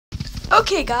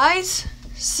Okay, guys,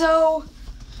 so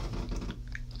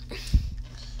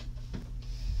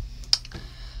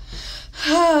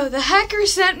the hacker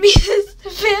sent me this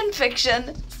fan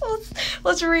fiction. So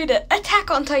let's read it. Attack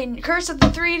on Titan, Curse of the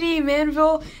 3D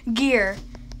Manville Gear.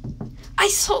 I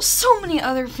saw so many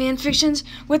other fan fictions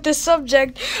with this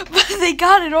subject, but they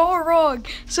got it all wrong.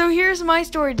 So here's my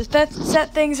story to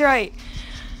set things right.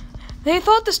 They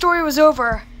thought the story was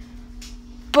over,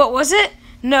 but was it?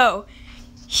 No.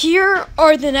 Here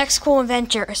are the next cool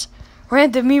adventures.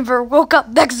 Random Meaver woke up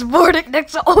next morning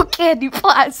next to old candy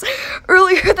class.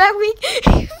 Earlier that week,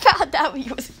 he found out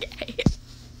he was gay.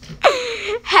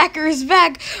 Hacker is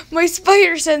back. My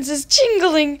spider sense is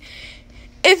tingling.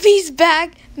 If he's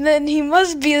back, then he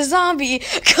must be a zombie.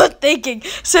 Good thinking.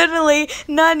 Suddenly,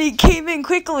 90 came in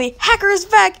quickly. Hacker is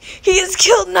back. He has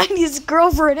killed 90's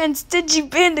girlfriend and Stingy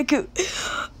Bandicoot.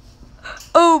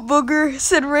 Oh, booger,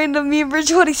 said Random Meaver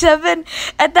 27.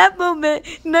 At that moment,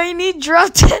 90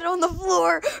 dropped dead on the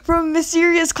floor from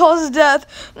mysterious cause of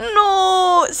death.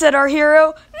 No, said our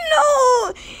hero.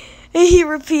 No, he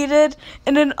repeated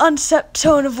in an unset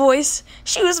tone of voice.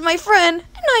 She was my friend,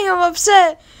 and I am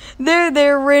upset.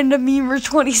 There, Random Meaver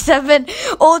 27.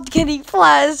 Old Kenny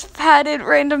Plaz patted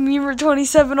Random Meaver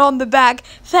 27 on the back.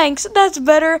 Thanks, that's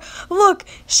better. Look,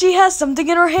 she has something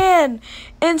in her hand.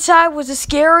 Inside was a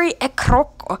scary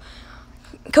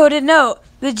coded note.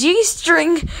 The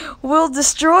G-string will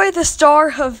destroy the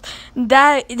Star of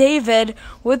David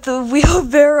with the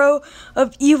wheelbarrow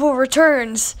of evil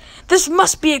returns. This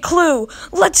must be a clue.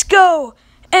 Let's go.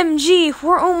 MG,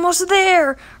 we're almost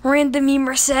there, Random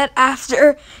Meaver said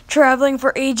after traveling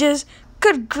for ages.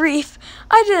 Good grief,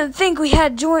 I didn't think we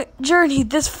had journeyed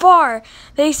this far.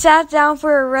 They sat down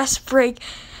for a rest break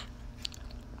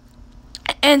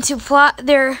and to plot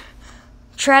their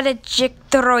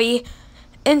trajectory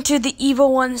into the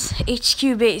Evil One's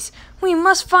HQ base. We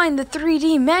must find the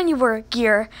 3D manual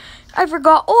gear. I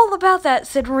forgot all about that,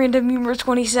 said Random Meaver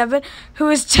 27, who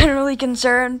is generally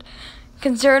concerned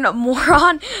a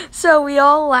moron, so we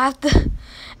all laughed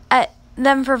at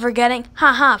them for forgetting.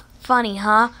 Haha, funny,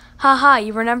 huh? Haha,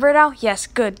 you remember now? Yes,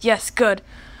 good.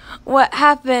 What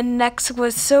happened next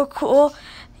was so cool,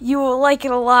 you will like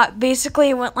it a lot. Basically,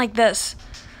 it went like this.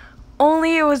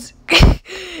 Only it was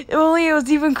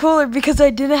even cooler because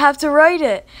I didn't have to write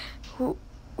it.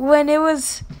 When it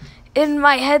was in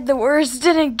my head, the words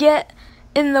didn't get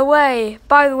in the way.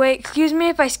 By the way, excuse me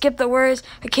if I skip the words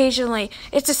occasionally.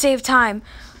 It's to save time.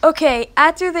 Okay,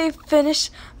 after they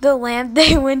finished the lamp,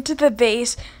 they went to the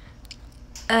base.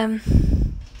 They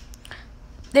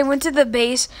went to the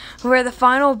base where the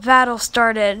final battle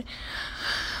started.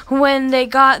 When they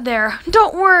got there,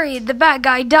 don't worry, the bad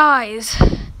guy dies.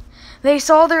 They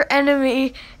saw their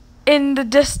enemy in the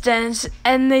distance,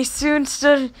 and they soon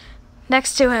stood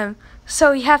next to him.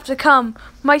 So you have to come.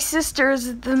 My sister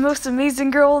is the most amazing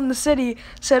girl in the city,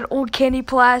 said old Candy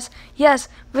Plaz. Yes,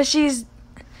 but she's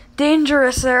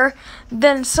dangerouser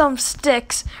than some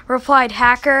sticks, replied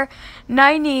Hacker.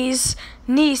 Nine's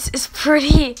niece is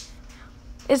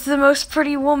the most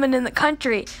pretty woman in the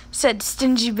country, said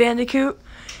Stingy Bandicoot.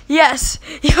 Yes,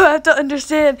 you have to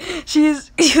understand, she's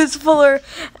fuller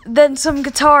than some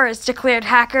guitarists, declared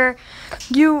Hacker.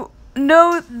 You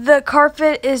know the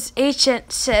carpet is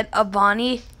ancient, said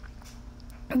Abani.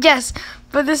 Yes,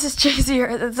 but this is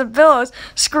crazier than some pillows,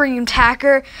 screamed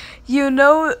Hacker. You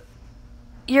know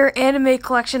your anime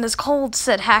collection is cold,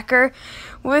 said Hacker.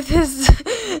 With his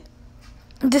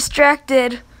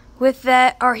distracted with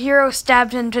that, our hero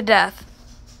stabbed him to death.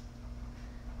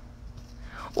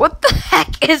 What the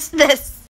heck is this?